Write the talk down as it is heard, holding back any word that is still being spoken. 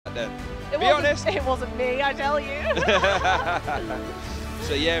then? Be honest. It wasn't me, I tell you.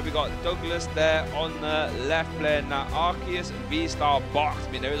 So yeah, we got Douglas there on the left playing that Arceus V-Star box.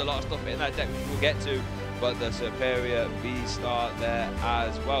 I mean, there is a lot of stuff in that deck which we'll get to, but the superior V-Star there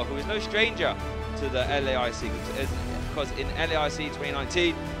as well, who is no stranger to the LAIC, because in LAIC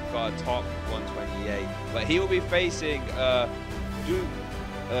 2019, got a top 128. But he will be facing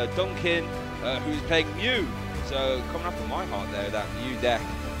Duncan, who's playing Mew. So coming up from my heart there, that Mew deck.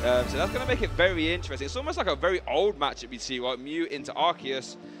 So that's going to make it very interesting. It's almost like a very old matchup you see, right? Mew into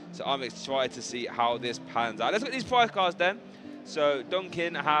Arceus. So I'm excited to see how this pans out. Let's look at these prize cards then. So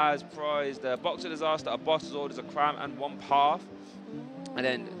Duncan has prized a Box of Disaster, a Boss's Orders, a Cram, and 1 Path. And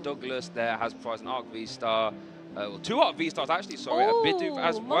then Douglas there has prized an Arc V-Star. Well, 2 Arc V-Stars actually, sorry, a Bidoof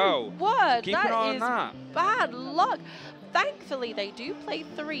as well. Word, so keep an eye on that. Bad luck. Thankfully, they do play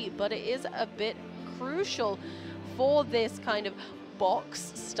 3, but it is a bit crucial for this kind of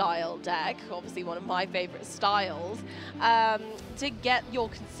box style deck, obviously one of my favorite styles, to get your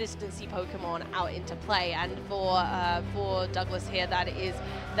consistency Pokemon out into play. And for Douglas here, that is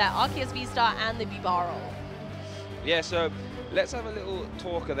that Arceus V-Star and the Bibarel. Yeah, so let's have a little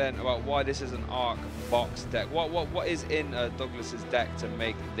talker then about why this is an Arc box deck. What is in Douglas's deck to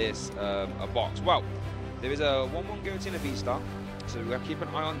make this a box? Well, there is a 1/1 guarantee in a V-Star, so we're going to keep an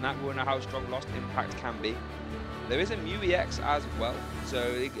eye on that. We want to know how strong Lost Impact can be. There is a Mew EX as well, so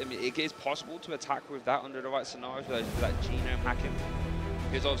it is possible to attack with that under the right scenarios, with that genome hacking.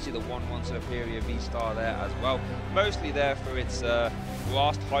 There's obviously the 1/1 superior V-Star there as well, mostly there for its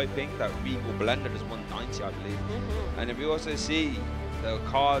last hyping, that Regal Blender is 190, I believe. And then we also see the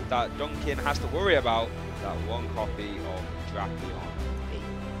card that Duncan has to worry about, that 1 copy of Drapion.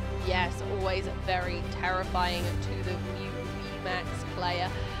 Yes, always very terrifying to the Mew VMAX player.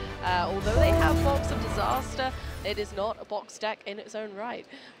 Although they have Box of Disaster, it is not a box deck in its own right.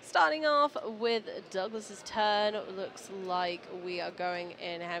 Starting off with Douglas's turn, looks like we are going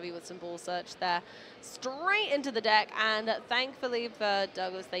in heavy with some Ball Search there. Straight into the deck, and thankfully for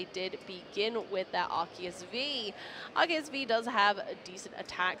Douglas, they did begin with their Arceus V. Arceus V does have decent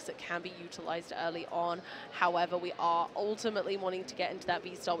attacks that can be utilized early on. However, we are ultimately wanting to get into that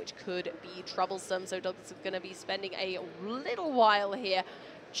V-Star, which could be troublesome. So Douglas is going to be spending a little while here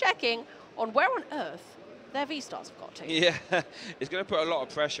checking on where on earth their V-Stars have got to. Yeah, it's going to put a lot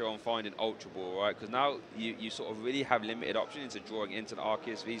of pressure on finding Ultra Ball, right? Because now you sort of really have limited options into drawing into the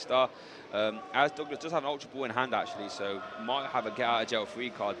Arceus V-Star. As Douglas does have an Ultra Ball in hand, actually, so might have a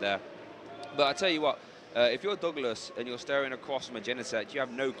get-out-of-jail-free card there. But I tell you what, if you're Douglas and you're staring across from a Genesect, you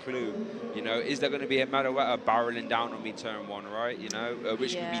have no clue, you know, is there going to be a Maiola barreling down on me turn 1, right? You know,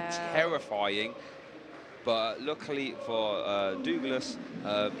 which could be terrifying. But luckily for Douglas,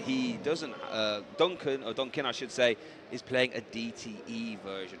 he doesn't, Duncan I should say, is playing a DTE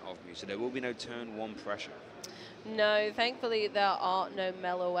version of Mew, so there will be no turn 1 pressure. No, thankfully there are no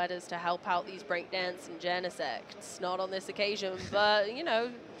Meloedas to help out these Breakdance and Genesects, not on this occasion, but you know,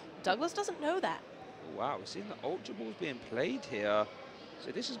 Douglas doesn't know that. Wow, we're seeing the Ultra Balls being played here. So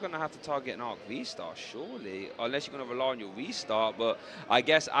this is going to have to target an Arc V-Star, surely, unless you're going to rely on your restart. But I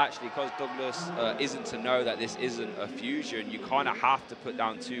guess actually, because Douglas isn't to know that this isn't a fusion, you kind of have to put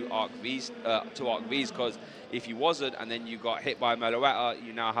down 2 Arc Vs, because if you wasn't, and then you got hit by a Meloetta,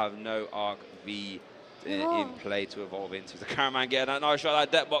 you now have no Arc V in play to evolve into. The cameraman getting that nice shot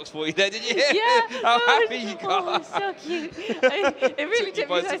at that debt box for you there, did you hear? Yeah. How happy you got. Oh, so cute. It really took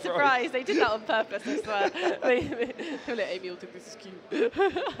me by surprise. They did that on purpose, I swear. They let Amy think this is cute.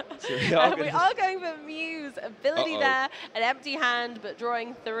 So we are going for Mew's ability there. An empty hand, but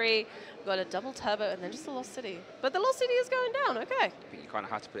drawing 3. We've got a double turbo and then just a Lost City. But the Lost City is going down, okay. But you kind of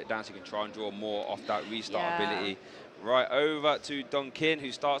have to put it down so you can try and draw more off that restart ability. Right, over to Duncan,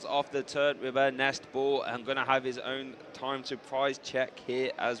 who starts off the turn with a Nest Ball and going to have his own time to prize check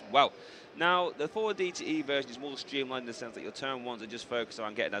here as well. Now, the 4DTE version is more streamlined in the sense that your turn 1s are just focused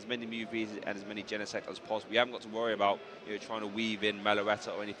on getting as many Mew Vs and as many Genesect as possible. You haven't got to worry about, you know, trying to weave in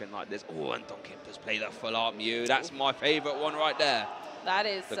Meloetta or anything like this. Oh, and Duncan does play the full art Mew. That's my favourite one right there. That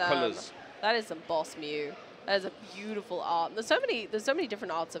is the colours. That is some boss Mew. That is a beautiful art. There's so many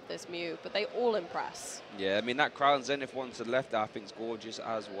different arts of this Mew, but they all impress. Yeah, I mean that Crown Zenith one to the left there, I think is gorgeous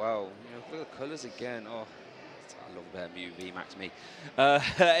as well. You know, look at the colours again. Oh, I love that Mew VMAX me.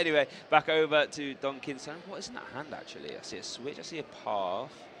 Anyway, back over to Duncan. So what is in that hand actually? I see a switch. I see a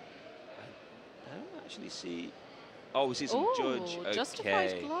path. I don't actually see. Oh, we see some Judge. Okay.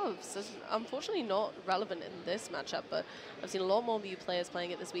 Justified gloves. That's unfortunately not relevant in this matchup, but I've seen a lot more Mew players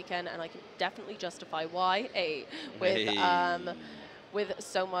playing it this weekend, and I can definitely justify why. With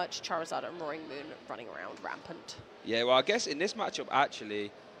so much Charizard and Roaring Moon running around rampant. Yeah, well, I guess in this matchup,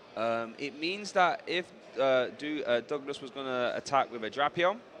 actually, It means that if Douglas was going to attack with a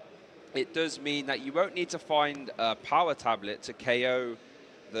Drapion, it does mean that you won't need to find a power tablet to KO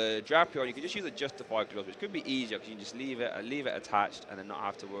the Drapion. You can just use a Justified Gloves, which could be easier because you can just leave it attached and then not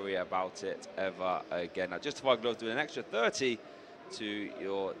have to worry about it ever again. Now, Justified Gloves do an extra 30 to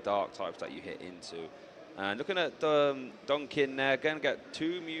your dark types that you hit into. And looking at Duncan there, going to get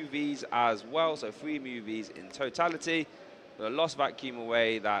 2 Mew Vs as well, so 3 Mew Vs in totality. Going to Lost Vacuum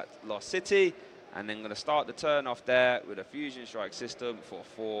away that Lost City, and then going to start the turn off there with a Fusion Strike system for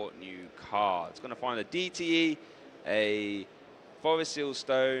 4 new cards. Going to find a DTE, a Forest Seal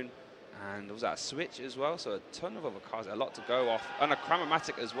Stone, and was that a Switch as well? So a ton of other cards, a lot to go off, and a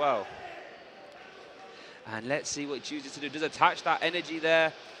Chromatic as well. And let's see what he chooses to do. Does attach that energy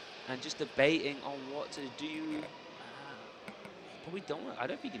there, and just debating on what to do. Probably don't. I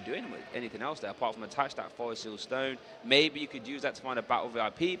don't think you can do anything else there apart from attach that Forest Seal Stone. Maybe you could use that to find a Battle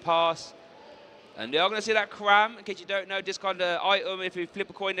VIP pass. And we are going to see that Cram. In case you don't know, discard the item. If you flip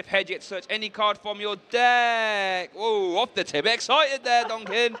a coin, if head, you get to search any card from your deck. Whoa, off the tip. Excited there,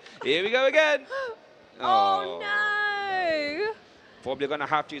 Duncan. Here we go again. Oh, no. Probably going to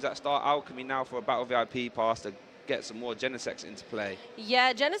have to use that Star Alchemy now for a Battle VIP pass to get some more Genesects into play.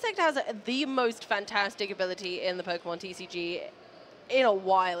 Yeah, Genesect has the most fantastic ability in the Pokemon TCG in a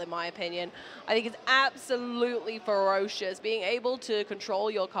while, in my opinion. I think it's absolutely ferocious. Being able to control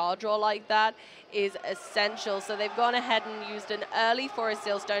your card draw like that is essential. So they've gone ahead and used an early Forest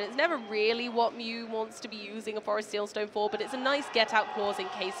Seal Stone. It's never really what Mew wants to be using a Forest Seal Stone for, but it's a nice get-out clause in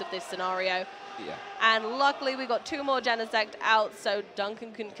case of this scenario. Yeah. And luckily, we got 2 more Genesect out, so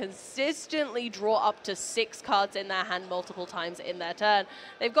Duncan can consistently draw up to 6 cards in their hand multiple times in their turn.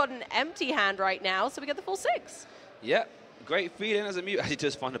 They've got an empty hand right now, so we get the full 6. Yep. Great feeling as a Mew. He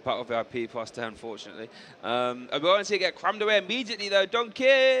does find a Battle VIP pass there, unfortunately. We're going to see it get crammed away immediately, though. Duncan!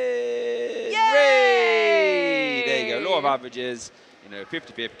 Yay! There you go. Law of averages. You know,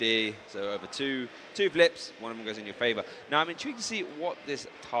 50-50. So over two flips, one of them goes in your favor. Now, I'm intrigued to see what this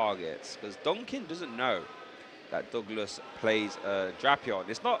targets, because Duncan doesn't know that Douglas plays Drapion.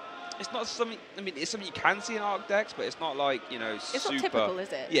 It's not something, I mean, it's something you can see in Arc decks, but it's not like, you know, it's not typical,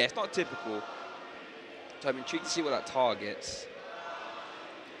 is it? Yeah, it's not typical. So I'm intrigued to see what that targets.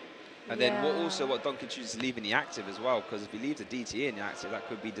 And then what Duncan chooses to leave in the active as well, because if he leaves a DTE in the active, that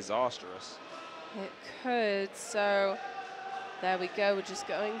could be disastrous. It could. So there we go. We're just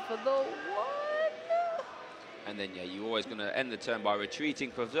going for the 1. And then, yeah, you're always going to end the turn by retreating,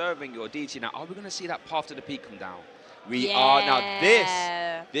 preserving your DTE. Now, are we going to see that Path to the Peak come down? We are.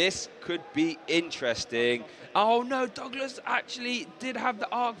 Now, this could be interesting. Oh, no, Douglas actually did have the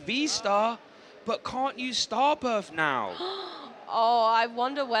Arc V-Star. But can't use Starbirth now. Oh, I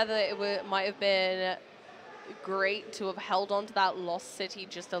wonder whether it might have been great to have held on to that Lost City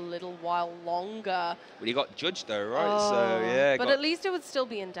just a little while longer. Well, he got judged though, right? So, yeah. But at least it would still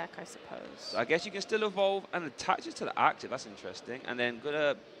be in deck, I suppose. So I guess you can still evolve and attach it to the active. That's interesting. And then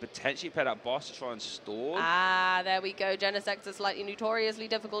gonna potentially play that boss to try and stall. Ah, there we go. Genesects are slightly notoriously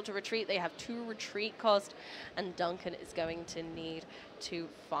difficult to retreat. They have 2 retreat cost, and Duncan is going to need to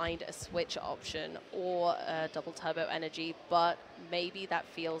find a switch option or a double turbo energy, but maybe that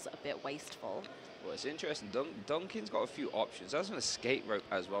feels a bit wasteful. Well, it's interesting. Duncan's got a few options. That's an escape rope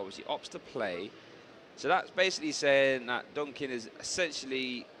as well, which he opts to play. So that's basically saying that Duncan is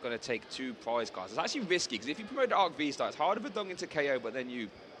essentially going to take 2 prize cards. It's actually risky, because if you promote the Arc V-Star, it's harder for Duncan to KO, but then you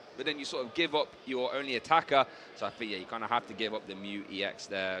sort of give up your only attacker. So I think, yeah, you kind of have to give up the Mew EX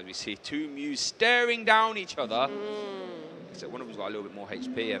there. We see 2 Mews staring down each other. So one of them's got a little bit more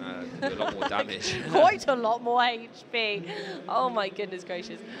HP and can do a lot more damage. Quite a lot more HP. Oh my goodness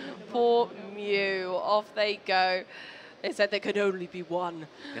gracious. Poor Mew. Off they go. They said there could only be 1.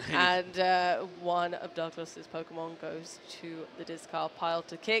 And one of Douglas's Pokemon goes to the discard pile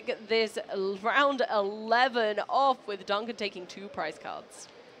to kick this round 11 off, with Duncan taking 2 prize cards.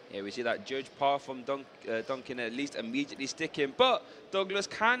 Yeah, we see that Judge Path from Duncan at least immediately sticking, but Douglas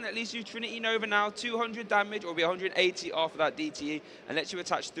can at least use Trinity Nova now, 200 damage, or be 180 after that DTE, and lets you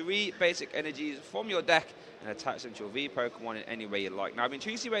attach 3 basic energies from your deck and attach them to your V Pokemon in any way you like. Now, I'm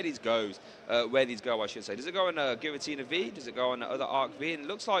intrigued to see where these go, I should say. Does it go on a Giratina V? Does it go on the other Arc V? And it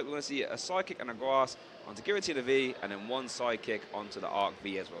looks like we're going to see a Psychic and a Grass onto Giratina V, and then 1 Psychic onto the Arc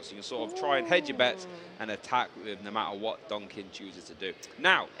V as well. So you can sort of try and hedge your bets and attack with no matter what Duncan chooses to do.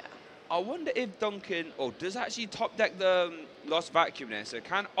 Now, I wonder if Duncan, does actually top deck the Lost Vacuum there, so it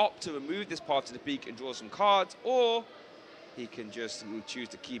can opt to remove this Path to the Peak and draw some cards, or he can just choose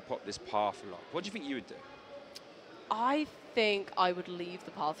to keep up this path lock. What do you think you would do? I think I would leave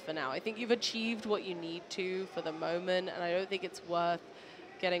the path for now. I think you've achieved what you need to for the moment, and I don't think it's worth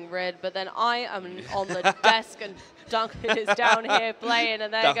getting rid, but then I am on the desk and Duncan is down here playing,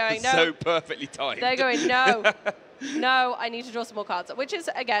 and they're going, no. So perfectly timed. They're going, no. No, I need to draw some more cards, which is,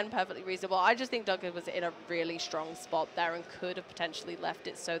 again, perfectly reasonable. I just think Duncan was in a really strong spot there and could have potentially left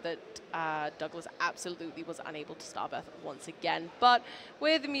it so that Douglas absolutely was unable to Starbirth once again. But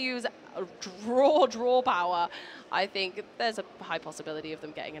with Mew's draw power, I think there's a high possibility of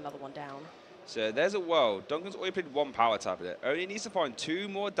them getting another one down. So there's a world. Duncan's already played one power tablet. Only needs to find 2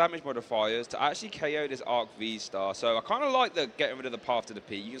 more damage modifiers to actually KO this Arc V-Star. So I kind of like the getting rid of the path to the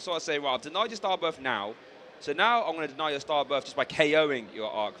peak. You can sort of say, well, I've denied your Starbirth now. So now I'm going to deny your Starbirth just by KOing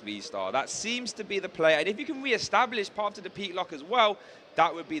your Arc V-Star. That seems to be the play. And if you can re-establish path to the peak lock as well,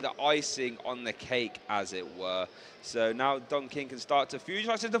 that would be the icing on the cake, as it were. So now Duncan can start to fusion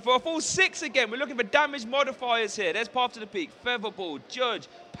our system for a full 6 again. We're looking for damage modifiers here. There's path to the peak, Featherball, Judge,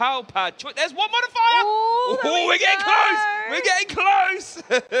 Palpad, There's one modifier. Ooh, we're getting close. We're getting close.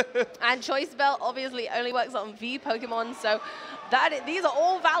 And Choice Belt obviously only works on V Pokemon, so these are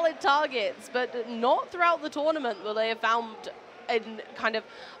all valid targets, but not throughout the tournament will they have found a kind of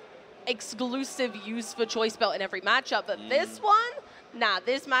exclusive use for Choice Belt in every matchup. But this one, nah,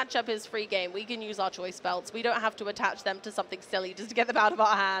 this matchup is free game. We can use our Choice Belts. We don't have to attach them to something silly just to get them out of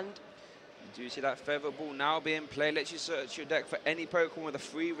our hand. Do you see that Feather Ball now being played? Lets you search your deck for any Pokemon with a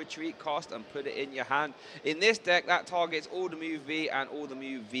free retreat cost and put it in your hand. In this deck, that targets all the Mew V and all the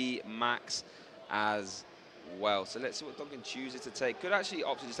Mew V Max as well. So let's see what Duncan chooses to take. Could actually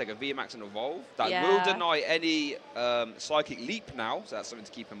opt to just take a V Max and Evolve. That will deny any Psychic Leap now, so that's something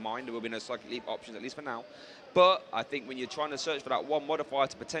to keep in mind. There will be no Psychic Leap options, at least for now. But I think when you're trying to search for that one modifier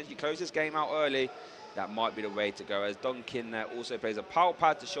to potentially close this game out early, that might be the way to go. As Duncan also plays a Power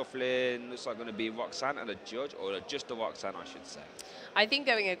Pad to shuffle in. Looks like going to be Roxanne and a Judge, or just a Roxanne, I should say. I think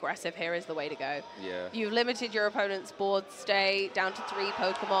going aggressive here is the way to go. Yeah. You've limited your opponent's board state down to 3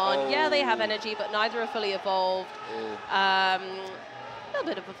 Pokemon. Yeah, they have energy, but neither are fully evolved. A little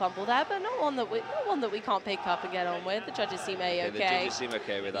bit of a fumble there, but not one that we can't pick up and get on with. The judges seem A-okay. Yeah, the judges seem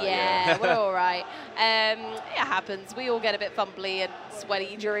okay with that, yeah. We're all right. It happens. We all get a bit fumbly and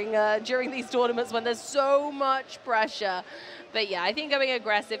sweaty during these tournaments when there's so much pressure. But yeah, I think going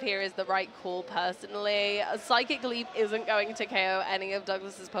aggressive here is the right call, personally. A Psychic Leap isn't going to KO any of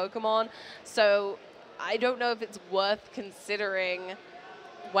Douglas's Pokemon, so I don't know if it's worth considering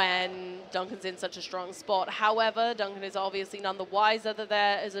when Duncan's in such a strong spot. However, Duncan is obviously none the wiser that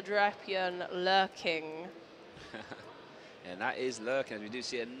there is a Drapion lurking. And that is lurking, as we do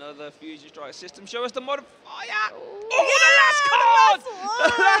see another Fusion Strike system. Show us the modifier. Oh, the last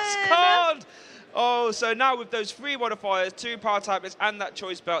card! The last card! Oh, so now with those 3 modifiers, 2 power tablets, and that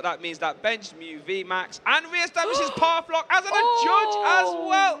Choice Belt, that means that benched Mew V Max and re-establishes Path Lock as an Judge as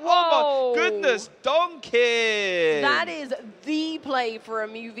well. Whoa. Oh my goodness, Duncan! That is the play for a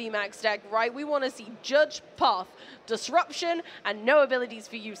Mew V Max deck, right? We want to see Judge, Path, Disruption, and no abilities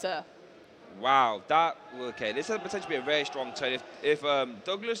for you, sir. Wow, okay, this has potentially be a very strong turn. If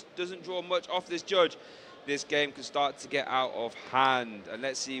Douglas doesn't draw much off this Judge, this game could start to get out of hand. And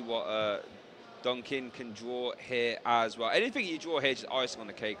let's see what Duncan can draw here as well. Anything you draw here is just icing on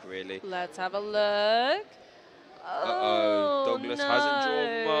the cake, really. Let's have a look. Douglas hasn't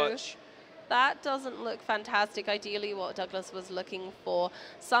drawn much. That doesn't look fantastic. Ideally, what Douglas was looking for,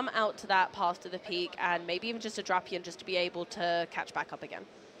 some out to that path to the peak, and maybe even just a Drapion just to be able to catch back up again.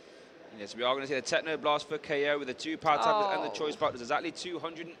 Yes, we are going to see the Techno Blast for KO with the 2 power tablets and the Choice Belt. There's exactly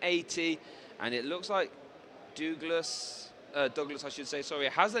 280, and it looks like Douglas, I should say, sorry,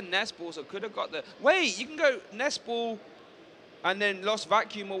 has a Nest Ball, so could have got the... Wait, you can go Nest Ball and then Lost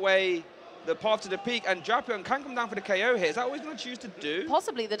Vacuum away the path to the peak, and Drapion can come down for the KO here. Is that what he's going to choose to do?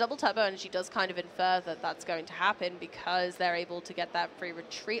 Possibly. The double turbo energy does kind of infer that that's going to happen because they're able to get that free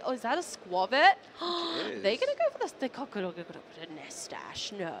retreat. Oh, is that a Squavit? They're going to go for this. They're going to go for the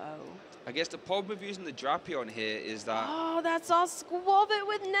Nestash. No. I guess the problem with using the Drapion here is that... Oh, that's our Squavit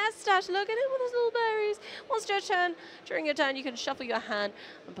with Nestash. Look at it with those little berries. Once your turn, during your turn, you can shuffle your hand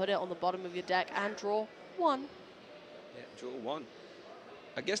and put it on the bottom of your deck and draw 1. Yeah, draw 1.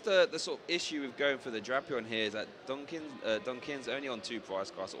 I guess the sort of issue with going for the Drapion here is that Duncan's only on 2 price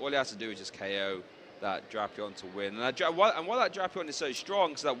cards. So all he has to do is just KO that Drapion to win. And while that Drapion is so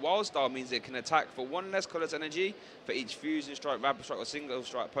strong, so that Wild Style means it can attack for 1 less colorless energy for each Fusion Strike, Rapid Strike, or Single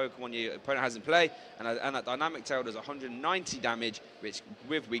Strike Pokemon your opponent has in play. And that Dynamic Tail does 190 damage, which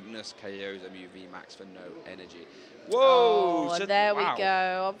with weakness KOs a Mew V Max for no energy. Whoa! Oh, so there we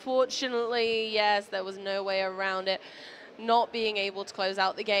go. Unfortunately, yes, there was no way around it. not being able to close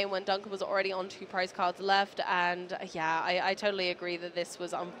out the game when Duncan was already on 2 prize cards left. And yeah, I totally agree that this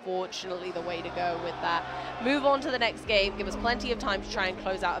was unfortunately the way to go with that. Move on to the next game, give us plenty of time to try and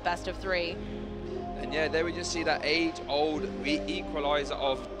close out a best of 3. And yeah, there we just see that age-old equalizer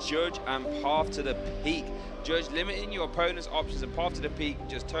of Judge and Path to the Peak. Judge limiting your opponent's options and Path to the Peak,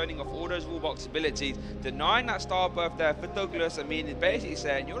 just turning off all those rulebox abilities, denying that star birth there for Douglas. I mean, it's basically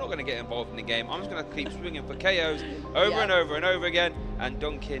saying, you're not going to get involved in the game. I'm just going to keep swinging for KOs over and over and over again. And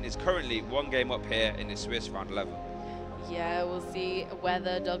Duncan is currently 1 game up here in the Swiss round 11. Yeah, we'll see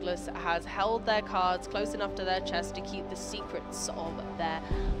whether Douglas has held their cards close enough to their chest to keep the secrets of their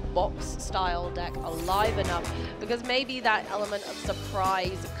box-style deck alive enough, because maybe that element of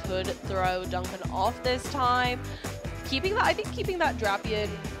surprise could throw Duncan off this time. I think keeping that Drapion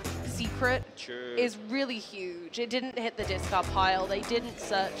secret is really huge. It didn't hit the discard pile. They didn't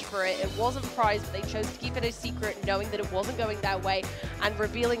search for it. It wasn't prized, but they chose to keep it a secret, knowing that it wasn't going their way, and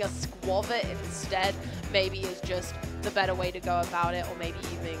revealing a Squavit instead maybe is just the better way to go about it, or maybe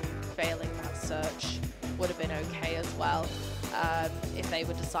even failing that search would have been okay as well, if they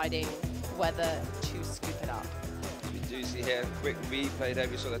were deciding whether to scoop it up. We do see here a quick replay there.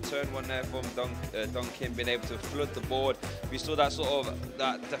 We saw the turn 1 there from Duncan being able to flood the board. We saw that sort of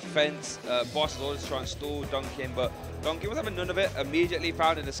defense. Boss was trying to stall Duncan, but Duncan was having none of it. Immediately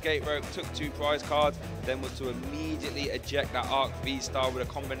found an escape rope, took 2 prize cards, then was to immediately eject that Arc V-Star with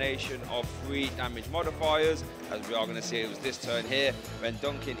a combination of 3 damage modifiers. As we are going to see, it was this turn here when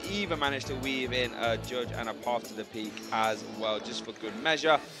Duncan even managed to weave in a Judge and a Path to the Peak as well, just for good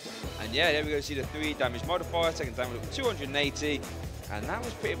measure. And yeah, there we go, see the 3 damage modifiers, taking damage up to 280. And that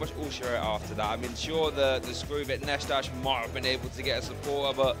was pretty much all she wrote after that. I mean, sure, the Screwbit Nestash might have been able to get a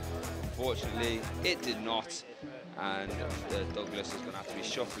supporter, but unfortunately, it did not. And Douglas is going to have to be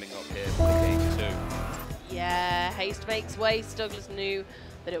shuffling up here for game 2. Yeah, haste makes waste. Douglas knew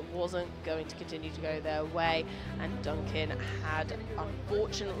that it wasn't going to continue to go their way, and Duncan had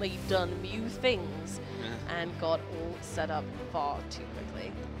unfortunately done Mew things and got all set up far too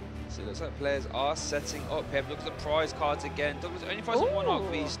quickly. So it looks like players are setting up here. Look at the prize cards again. Douglas only prized 1 Arc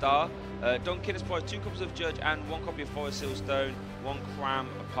V-Star. Duncan has prized 2 copies of Judge and 1 copy of Forest Sealstone, 1 Cram,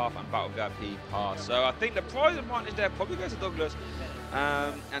 a Path, and Battle VIP Pass. So I think the prize advantage there probably goes to Douglas.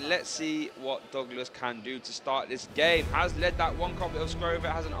 And let's see what Douglas can do to start this game. Has led that 1 copy of Scrover,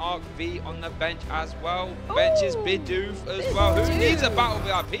 has an Arc V on the bench as well. Bench is Bidoof as well. Who needs a Battle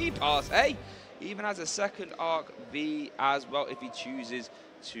VIP Pass, eh? Even has a 2nd Arc V as well if he chooses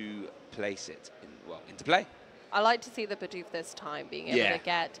to place it into play. I like to see the Bidoof this time, being able to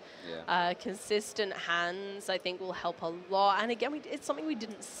get consistent hands, I think will help a lot. And again, it's something we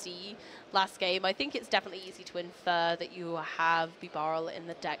didn't see last game. I think it's definitely easy to infer that you have Bibarel in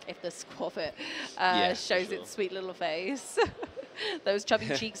the deck if the Squavit shows its sweet little face. Those chubby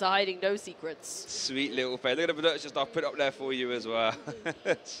cheeks are hiding no secrets. Sweet little face. Look at the production stuff put up there for you as well. Look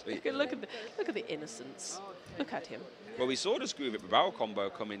at the innocence. Look at him. Well, we saw the Screwbit Barrel combo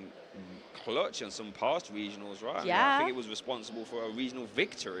come in clutch in some past regionals, right? Yeah. I think it was responsible for a regional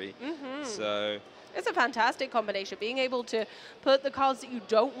victory. So it's a fantastic combination, being able to put the cards that you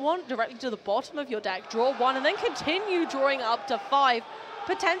don't want directly to the bottom of your deck, draw 1, and then continue drawing up to 5,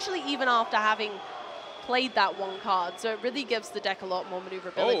 potentially even after having played that 1 card. So it really gives the deck a lot more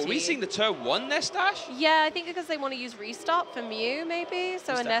maneuverability. Oh, are we seeing the turn 1 Nestash? Yeah, I think because they want to use Restart for Mew, maybe.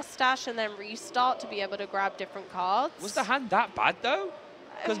 So a Nestash and then Restart to be able to grab different cards. Was the hand that bad, though?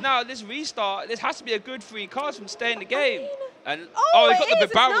 Because now this Restart, this has to be a good 3 cards from staying in the game. And he got the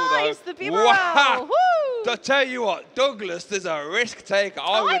Bibarel, though. The Bibarel. I tell you what, Douglas is a risk taker.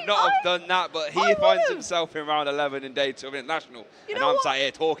 I would not have done that, but he finds himself in round 11 in day 2 of International. And I'm sat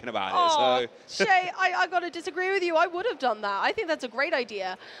here talking about it. So Shay, I got to disagree with you. I would have done that. I think that's a great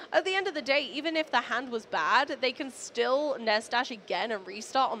idea. At the end of the day, even if the hand was bad, they can still Nestash again and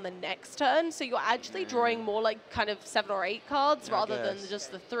Restart on the next turn. So you're actually drawing more like kind of 7 or 8 cards rather than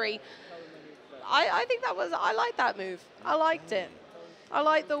just the 3. I think I like that move. I liked it. I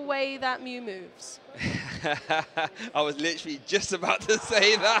like the way that Mew moves. I was literally just about to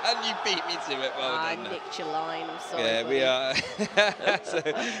say that, and you beat me to it. Well done. I nicked your line. I'm sorry. Yeah, we are. So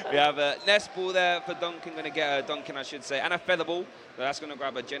we have a nest ball there for Duncan. Going to get a Duncan, I should say, and a feather ball. So that's going to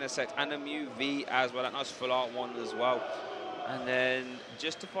grab a Genesect and a Mew V as well. That nice full art one as well. And then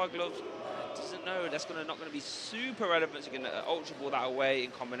Justify Gloves. Doesn't know. That's not going to be super relevant. So you can ultra ball that away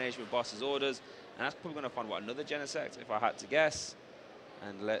in combination with Boss's orders, and that's probably going to find another Genesect if I had to guess.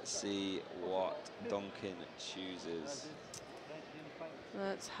 And let's see what Duncan chooses.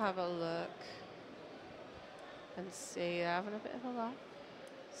 Let's have a look and see. Having a bit of a laugh.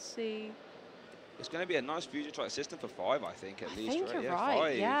 See. it's going to be a nice fusion strike system for 5, I think, at least. I think right? you're Yeah, right,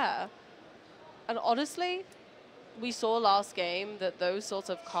 5. yeah. And honestly, we saw last game that those sorts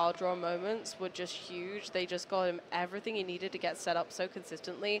of card draw moments were just huge. They just got him everything he needed to get set up so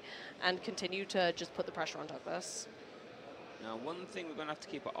consistently and continue to just put the pressure on Douglas. Now, one thing we're going to have to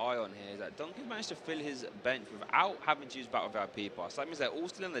keep an eye on here is that Duncan managed to fill his bench without having to use Battle VIP pass. That means they're all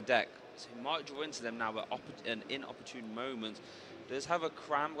still in the deck, so he might draw into them now at an inopportune moment. Does have a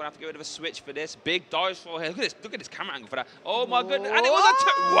cram. We're going to have to get rid of a switch for this. Big dice roll here. Look at this camera angle for that. Oh my goodness. And it was a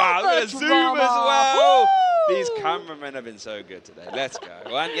wow, look at the zoom as well. Woo! These cameramen have been so good today. Let's go.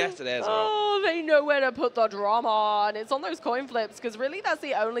 Well, and yesterday as well. Oh, they know where to put the drama on. It's on those coin flips, because really that's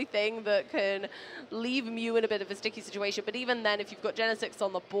the only thing that can leave Mew in a bit of a sticky situation. But even then, if you've got Genesix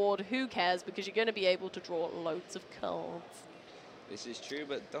on the board, who cares? Because you're going to be able to draw loads of cards. This is true,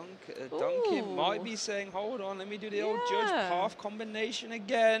 but Duncan might be saying, hold on, let me do the old judge path combination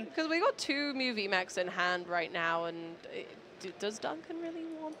again. Because we got 2 Mew VMAX in hand right now, and does Duncan really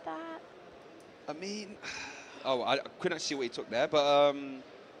want that? I mean, I couldn't actually see what he took there, but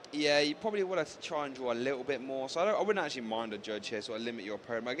yeah, you probably would have to try and draw a little bit more. So I wouldn't actually mind a judge here, so I limit your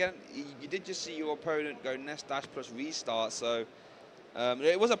opponent. But again, you did just see your opponent go nest dash plus restart, so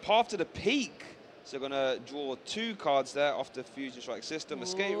it was a path to the peak. So we're going to draw 2 cards there off the fusion strike system, a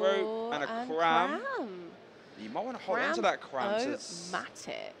skate rope and a cram. You might want to hold on to that cram. You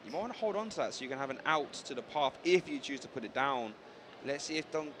might want to hold on to that so you can have an out to the path if you choose to put it down. Let's see if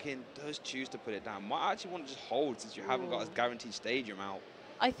Duncan does choose to put it down. Might actually want to just hold since you haven't got a guaranteed stadium out.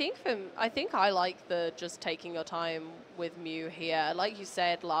 I think I like the just taking your time with Mew here. Like you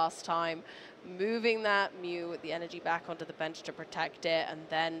said last time, moving that Mew with the energy back onto the bench to protect it and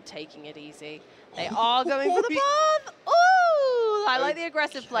then taking it easy. They are going for the path. Ooh, I like the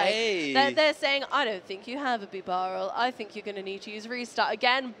aggressive play. They're saying, I don't think you have a B-barrel. I think you're going to need to use restart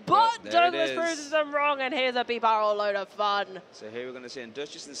again. But Douglas proves them wrong, and here's a B-barrel load of fun. So here we're going to see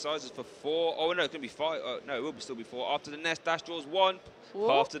Industrious Incisors for 4. Oh, no, it's going to be 5. No, it will still be 4. After the nest, dash draws 1.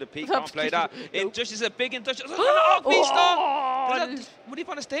 Path to the peak, can't play that. Industrious is a big Industrious. Would he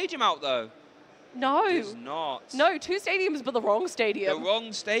find a stadium out, though? No. Does not. No, 2 stadiums, but the wrong stadium. The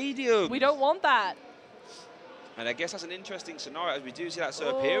wrong stadium. We don't want that. And I guess that's an interesting scenario as we do see that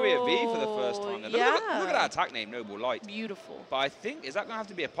Superior V for the first time. Look at that attack name, Noble Light. Beautiful. But I think, is that going to have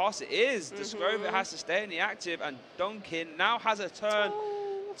to be a pass? It is. The Scrover has to stay in the active, and Duncan now has a turn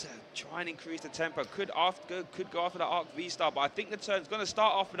to try and increase the tempo. Could go after that Arc V-Star, but I think the turn's going to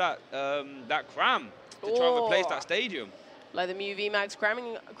start off with that cram to try and replace that stadium. Like the Mew VMAX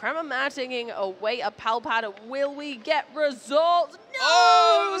cram-a-matting away a pal pattern. Will we get results? No!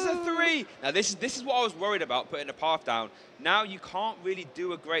 Oh, it was a 3. Now this is what I was worried about, putting the path down. Now you can't really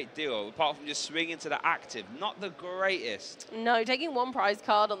do a great deal apart from just swinging to the active. Not the greatest. No, taking 1 prize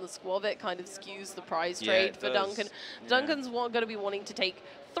card on the Squavit kind of skews the prize trade for Duncan. Duncan's going to be wanting to take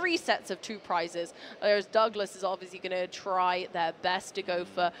 3 sets of 2 prizes, whereas Douglas is obviously going to try their best to go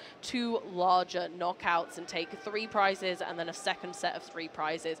for 2 larger knockouts and take 3 prizes and then a second set of 3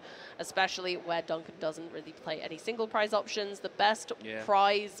 prizes, especially where Duncan doesn't really play any single prize options. The best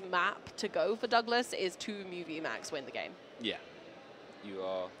prize map to go for Douglas is 2 Mew VMAX win the game. Yeah, you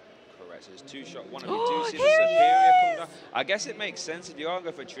are correct. So it's 2 shot. One of you do see the Superior come down. I guess it makes sense if you are going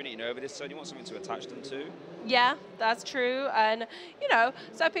to go for Trinity Nova this turn, you want something to attach them to. Yeah, that's true. And, you know,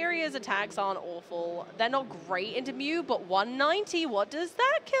 Superior's attacks aren't awful. They're not great into Mew, but 190, what does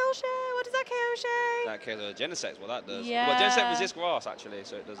that kill, Shay? What does that kill, Shay? That kills Genesect, well, that does. Yeah. Well, Genesect resists grass, actually,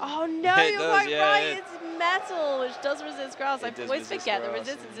 so it doesn't. Oh, no, you're quite right. It's metal, which does resist grass. I always forget the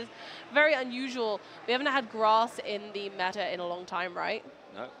resistance is very unusual. We haven't had grass in the meta in a long time, right?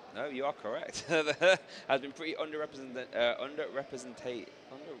 No, you are correct. Has been pretty underrepresented.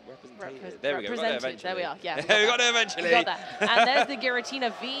 There we go. We got it eventually. There we are. Yeah, we got it eventually. We got that. And there's the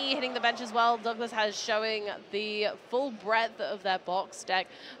Giratina V hitting the bench as well. Douglas has showing the full breadth of their box deck,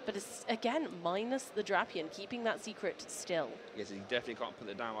 but it's again minus the Drapion, keeping that secret still. Yes, he definitely can't put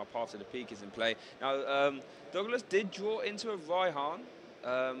it down while Path to the Peak is in play. Now, Douglas did draw into a Raihan.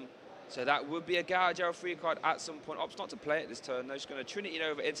 So that would be a Garagel free card at some point. Opts not to play it this turn. They're just going to Trinity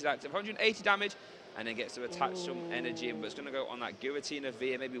Nova into that. 180 damage, and then gets to attach some energy in. But it's going to go on that Giratina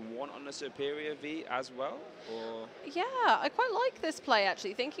V and maybe 1 on the Superior V as well. Or yeah, I quite like this play,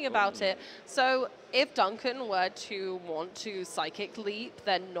 actually, thinking about it. So if Duncan were to want to Psychic Leap,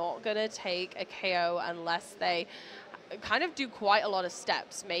 they're not going to take a KO unless they kind of do quite a lot of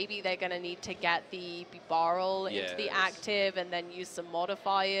steps. Maybe they're going to need to get the barrel into the active and then use some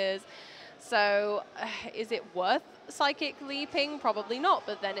modifiers. So is it worth Psychic Leaping? Probably not,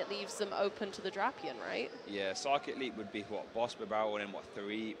 but then it leaves them open to the Drapion, right? Yeah, Psychic Leap would be what? Boss Barrel and then what?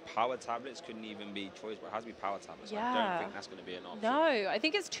 3 power tablets? Couldn't even be choice, but it has to be power tablets. Yeah. I don't think that's going to be an option. No, I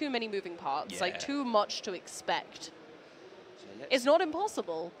think it's too many moving parts, Yeah. like too much to expect. So It's not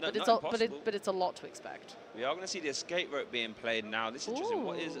impossible, No, but not it's impossible. but it's a lot to expect. We are going to see the escape rope being played now. This is interesting.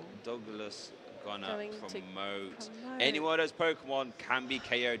 What is Ooh. Douglas going to promote? promote. Any one of those Pokemon can be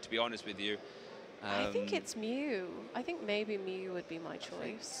KO'd, to be honest with you. I think it's Mew. I think maybe Mew would be my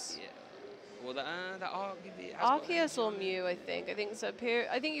choice. Yeah. Well, the Arceus Arceus or Mew, I think. I think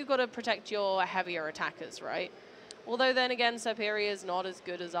I think you've got to protect your heavier attackers, right? Although then again, Superior is not as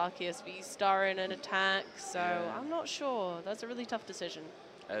good as Arceus V-Star in an attack, so Yeah. I'm not sure. That's a really tough decision.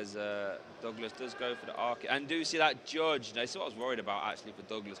 As Douglas does go for the Arceus. And do see that Judge. That's what I was worried about, actually, for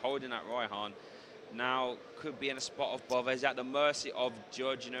Douglas. Holding that Raihan. Now could be in a spot of bother. He's at the mercy of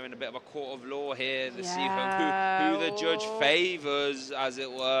Judge, you know, in a bit of a court of law here to see who the Judge favours, as it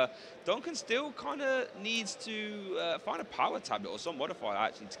were. Duncan still kind of needs to find a power tablet or some modifier,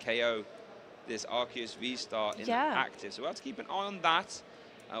 actually, to KO this Arceus V-Star in active. So we'll have to keep an eye on that.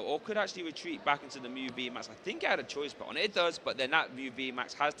 Or could actually retreat back into the Mew VMAX. I think it had a choice put on it. It does, but then that Mew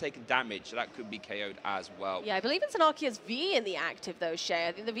VMAX has taken damage, so that could be KO'd as well. Yeah, I believe it's an Arceus V in the active, though, Shay.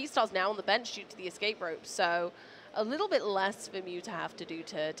 I think the V-Star's now on the bench due to the escape rope, so a little bit less for Mew to have to do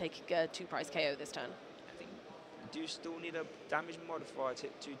to take a 2-price KO this turn. I think we do still need a damage modifier to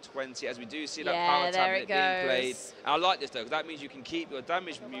 220, as we do see that Yeah, power there tablet it being played. goes. And I like this, though, because that means you can keep your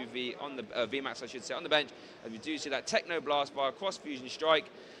damage Mew V on the VMAX, I should say, on the bench. As we do see that Techno Blast via Cross Fusion Strike.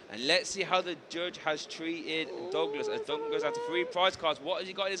 And let's see how the Judge has treated Douglas. As Duncan goes out to 3 prize cards. What has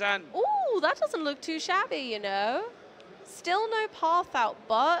he got in his hand? Ooh, that doesn't look too shabby, you know. Still no path out,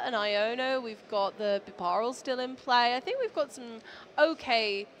 but an Iono. We've got the Bibarel still in play. I think we've got some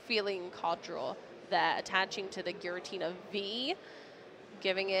okay feeling card draw there, attaching to the Giratina V,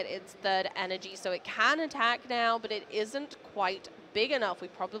 giving it its 3rd energy, so it can attack now, but it isn't quite big enough. We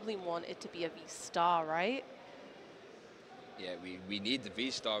probably want it to be a V-Star, right? Yeah, we need the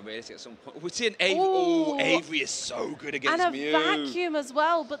V-Star realistic at some point. We're seeing Avery. Oh, Avery is so good against Mew. And a Vacuum as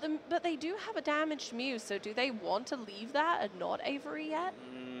well, but they do have a damaged Mew, so do they want to leave that and not Avery yet?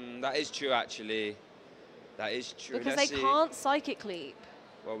 That is true, actually. That is true. Because they can't Psychic Leap.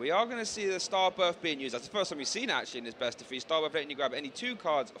 Well, we are going to see the Starbirth being used. That's the first time we've seen it, actually, in this best of 3. Starbirth letting you grab any 2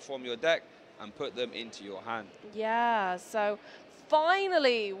 cards from your deck and put them into your hand. Yeah, so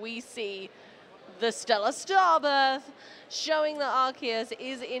finally we see the Stellar Starbirth, showing that Arceus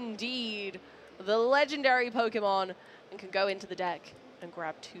is indeed the legendary Pokemon and can go into the deck and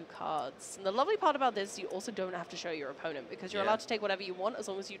grab 2 cards. And the lovely part about this, you also don't have to show your opponent because you're allowed to take whatever you want as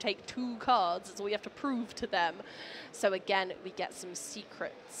long as you take 2 cards. That's all you have to prove to them. So again, we get some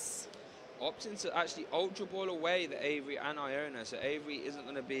secrets. Opting to actually Ultra Ball away the Avery and Iona, so Avery isn't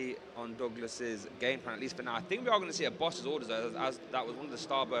going to be on Douglas's game plan, at least for now. I think we are going to see a boss's orders, as that was one of the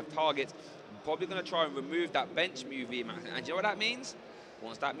Starbirth targets. Probably going to try and remove that bench Mew VMAX. And do you know what that means?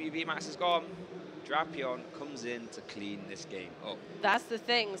 Once that Mew VMAX is gone, Drapion comes in to clean this game up. That's the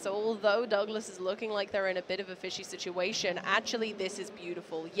thing. So although Douglas is looking like they're in a bit of a fishy situation, actually this is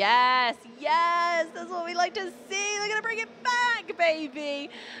beautiful. Yes, yes, that's what we like to see. They're going to bring it back,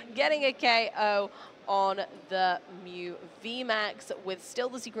 baby. Getting a KO on the Mew VMAX with still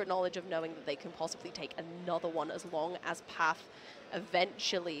the secret knowledge of knowing that they can possibly take another one as long as Path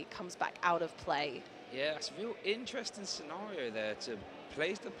eventually comes back out of play. Yeah, it's a real interesting scenario there to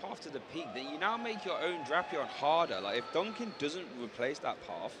place the path to the peak. Then you now make your own Drapion harder. Like, if Duncan doesn't replace that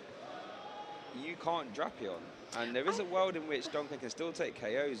path, you can't Drapion. And there is a world in which Duncan can still take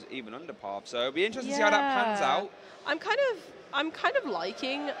KOs even under path. So it'll be interesting to see how that pans out. I'm kind of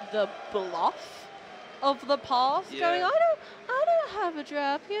liking the bluff of the path going, I don't have a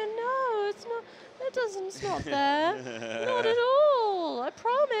Drapion. No, it's not. It's not there. Not at all. I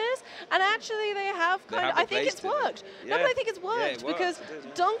promise. And actually, they have I think it's worked. Yeah. No, but I think it's worked Yeah, it because works.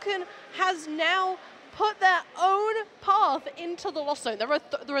 Duncan has now put their own path into the Lost Zone. There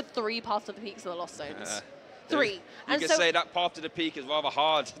are 3 paths to the peaks of the Lost Zones. 3. You and can so say that path to the peak is rather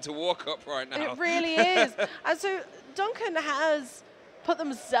hard to walk up right now. it really is. And so Duncan has put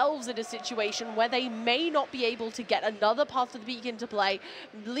themselves in a situation where they may not be able to get another path to the peak into play,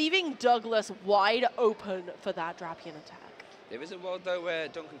 leaving Douglas wide open for that Drapion attack. There is a world, though, where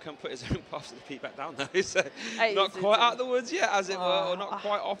Duncan can put his own path to the peak back down, though. So Hey, not quite out of the woods yet, as it were, or not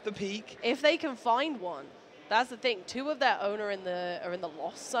quite off the peak. If they can find one, that's the thing. 2 of their own are in the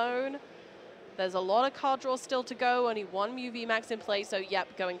Lost Zone. There's a lot of card draw still to go, only 1 Mew VMAX in play, so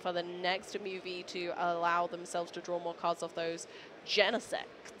yep, going for the next Mew V to allow themselves to draw more cards off those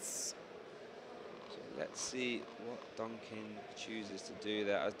Genesects. Let's see what Duncan chooses to do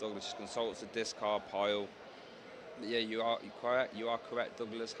there as Douglas just consults the discard pile. Yeah, you are correct. You are correct.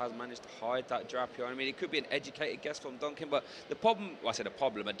 Douglas has managed to hide that Drapion. I mean, it could be an educated guess from Duncan, but the problem, well, I said a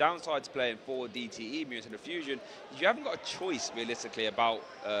problem, a downside to playing 4 DTE mutants in the fusion is you haven't got a choice realistically about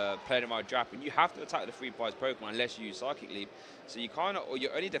playing around Drapion. You have to attack the free prize Pokemon unless you use Psychic Leap. So you kind of, or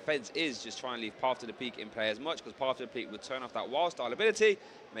your only defense is just try and leave Path to the Peak in play as much, because Path to the Peak would turn off that Wild Style ability,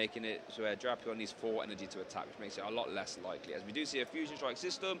 making it so Drapion needs 4 energy to attack, which makes it a lot less likely. As we do see a Fusion Strike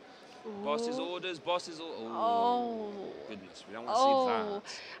system. Boss's orders, oh, goodness, we don't want to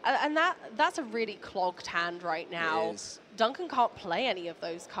see that. And that's a really clogged hand right now. Duncan can't play any of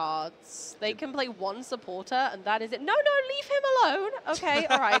those cards. They can play one supporter, and that is it. No, leave him alone. Okay,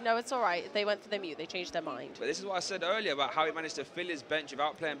 all right, no, it's all right. They went for their mute. They changed their mind. But this is what I said earlier about how he managed to fill his bench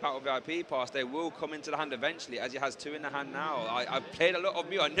without playing Battle VIP Pass. They will come into the hand eventually, as he has 2 in the hand now. I've played a lot of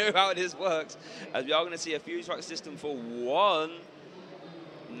mute. I know how this works. As we are going to see a Fusion Strike system for 1.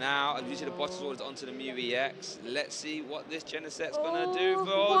 Now, as we see the boss's orders onto the Mew EX, let's see what this Geneset's going to do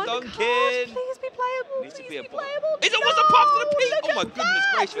for Duncan. Please be playable. Needs to be playable. It was a Path to the Peak! Oh my goodness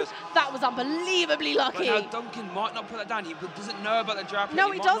gracious. That was unbelievably lucky. But now Duncan might not put that down. He doesn't know about the Drapion.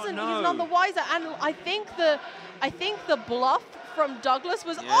 No, he doesn't. He's none the wiser. And I think the bluff from Douglas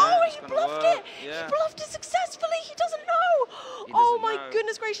was, he bluffed it. Yeah. He bluffed it successfully. He doesn't know. Oh my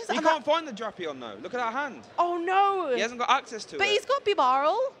goodness gracious. He can't find the Drapion though. Look at that hand. Oh no. He hasn't got access to it. But he's got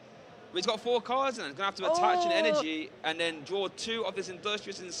Bibarel. But he's got 4 cards and he's going to have to attach an energy and then draw 2 of this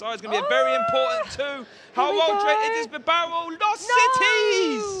Industrious inside. It's going to be a very important 2. How well traded is Bibarel? Lost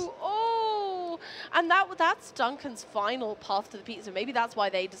Cities! Oh, and that's Duncan's final Path to the Peak. So maybe that's why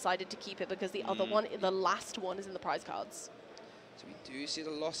they decided to keep it, because the other one, the last one, is in the prize cards. So we do see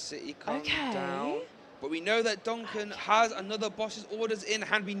the Lost City come down. But we know that Duncan has another boss's orders in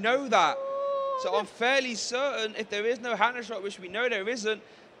hand. We know that. So I'm fairly certain if there is no Hana Shot, which we know there isn't,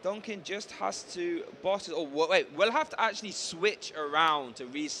 Duncan just has to we'll have to actually switch around to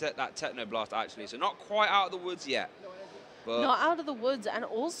reset that Techno Blast actually. So not quite out of the woods yet. But not out of the woods. And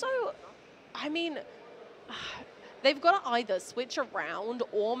also, I mean, they've got to either switch around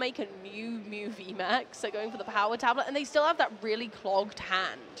or make a new VMAX, so going for the power tablet, and they still have that really clogged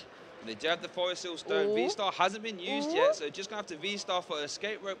hand. They do have the Forest Hill Stone. V-Star hasn't been used yet, so just going to have to V-Star for an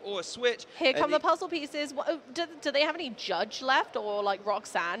escape rope or a switch. Here come the puzzle pieces. Do they have any Judge left, or like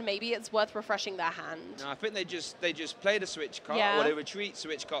Roxanne? Maybe it's worth refreshing their hand. No, I think they just play the switch card, or they retreat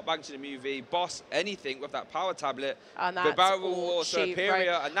switch card back to the Mew V, boss anything with that power tablet, the barrel or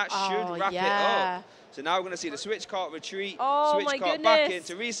Superior, and that should wrap it up. So now we're going to see the switch card retreat, switch card back in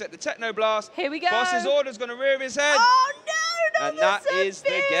to reset the Techno Blast. Here we go. Boss's order's going to rear his head. Oh no! And that is the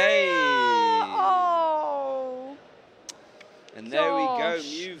game. Oh. And there we go.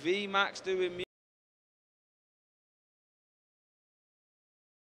 Mew VMAX doing Mew.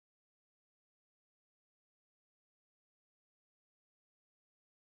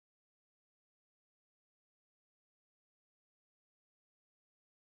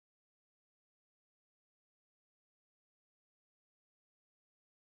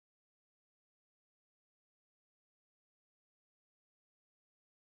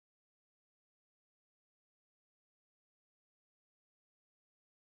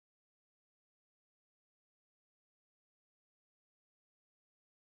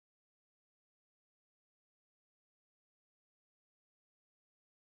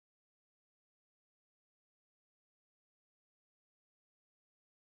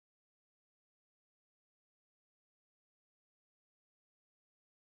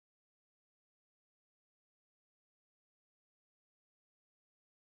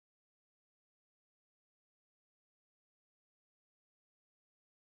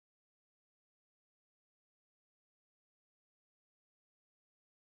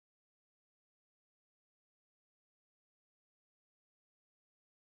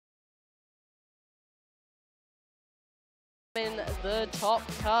 In the top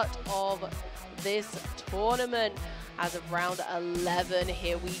cut of this tournament as of round 11.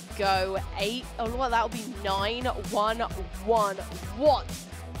 Here we go. 8. Oh, well, that would be 9-1-1. What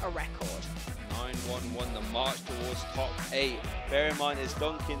a record. 9-1-1, the march towards top 8. Bear in mind, it's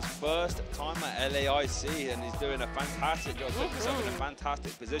Duncan's first time at LAIC, and he's doing a fantastic job, putting himself in a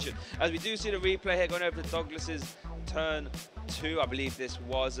fantastic position. As we do see the replay here going over to Douglas's turn 2, I believe this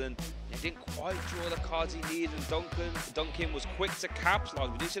was, and he didn't quite draw the cards he needed, and Duncan was quick to capitalize.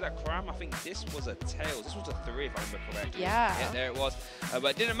 We do see that cram. I think this was a tails. This was a 3, if I remember correctly. Yeah, there it was.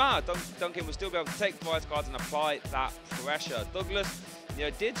 But it didn't matter. Duncan will still be able to take the prize cards and apply that pressure. Douglas you know,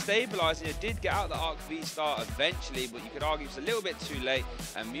 did stabilize, and you did get out the Arc V-Star eventually, but you could argue it's a little bit too late,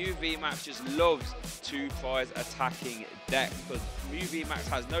 and Mew VMAX just loves 2-prize attacking deck, because Mew VMAX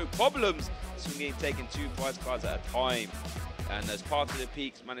has no problems swinging, taking 2 prize cards at a time. And as part of the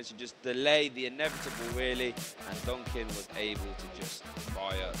peaks managed to just delay the inevitable, really, and Duncan was able to just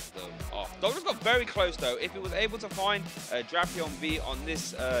fire them off. Douglas got very close, though. If he was able to find Drapion V on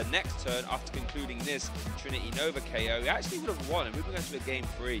this next turn after concluding this Trinity Nova KO, he actually would have won, and we were going to a game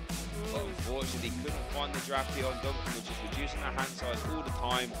 3. But unfortunately, he couldn't find the Drapion. Duncan was just reducing the hand size all the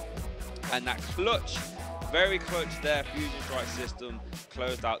time, and that clutch, very clutch there, Fusion Strike system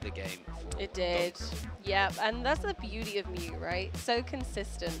closed out the game. It did. Yep, and that's the beauty of Mew, right? So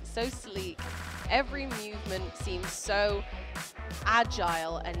consistent, so sleek. Every movement seems so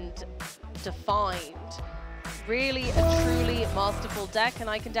agile and defined. Really a truly masterful deck, and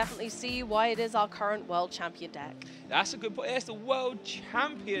I can definitely see why it is our current world champion deck. That's a good point. It's the world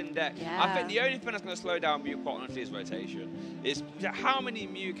champion deck. Yeah. I think the only thing that's going to slow down Mew, quite honestly, is rotation. It's how many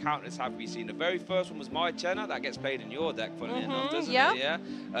Mew counters have we seen? The very first one was My Chena, that gets played in your deck, funnily enough, doesn't it? Yeah.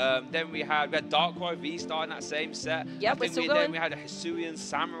 Then we had Darkrai V-Star in that same set. Yep, Then we had a Hisuian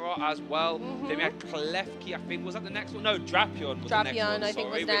Samurott as well. Then we had Klefki, I think. Was that the next one? No, Drapion was the next one. I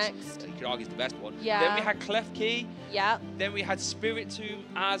think, was next. You could argue is the best one. Yeah. Then we had Klefki. Yeah. Then we had Spiritomb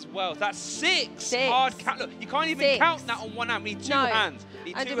as well. That's 6 hard count. Look, you can't even count that on one hand. We need 2 hands.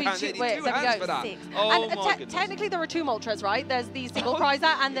 We need 2 hands. We need 2 hands for that. 6. Oh and my goodness. Technically, there are 2 Moltres, right? There's the single prizer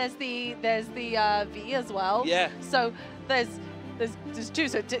and there's the V as well. Yeah. So there's 2.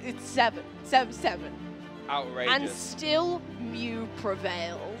 So it's 7. Outrageous. And still Mew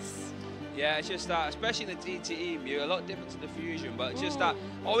prevails. Yeah, it's just that, especially in the DTE Mew, a lot different to the Fusion, but it's just that,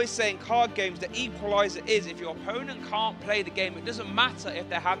 always saying card games, the equalizer is if your opponent can't play the game, it doesn't matter if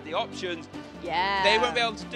they have the options. Yeah. They won't be able to do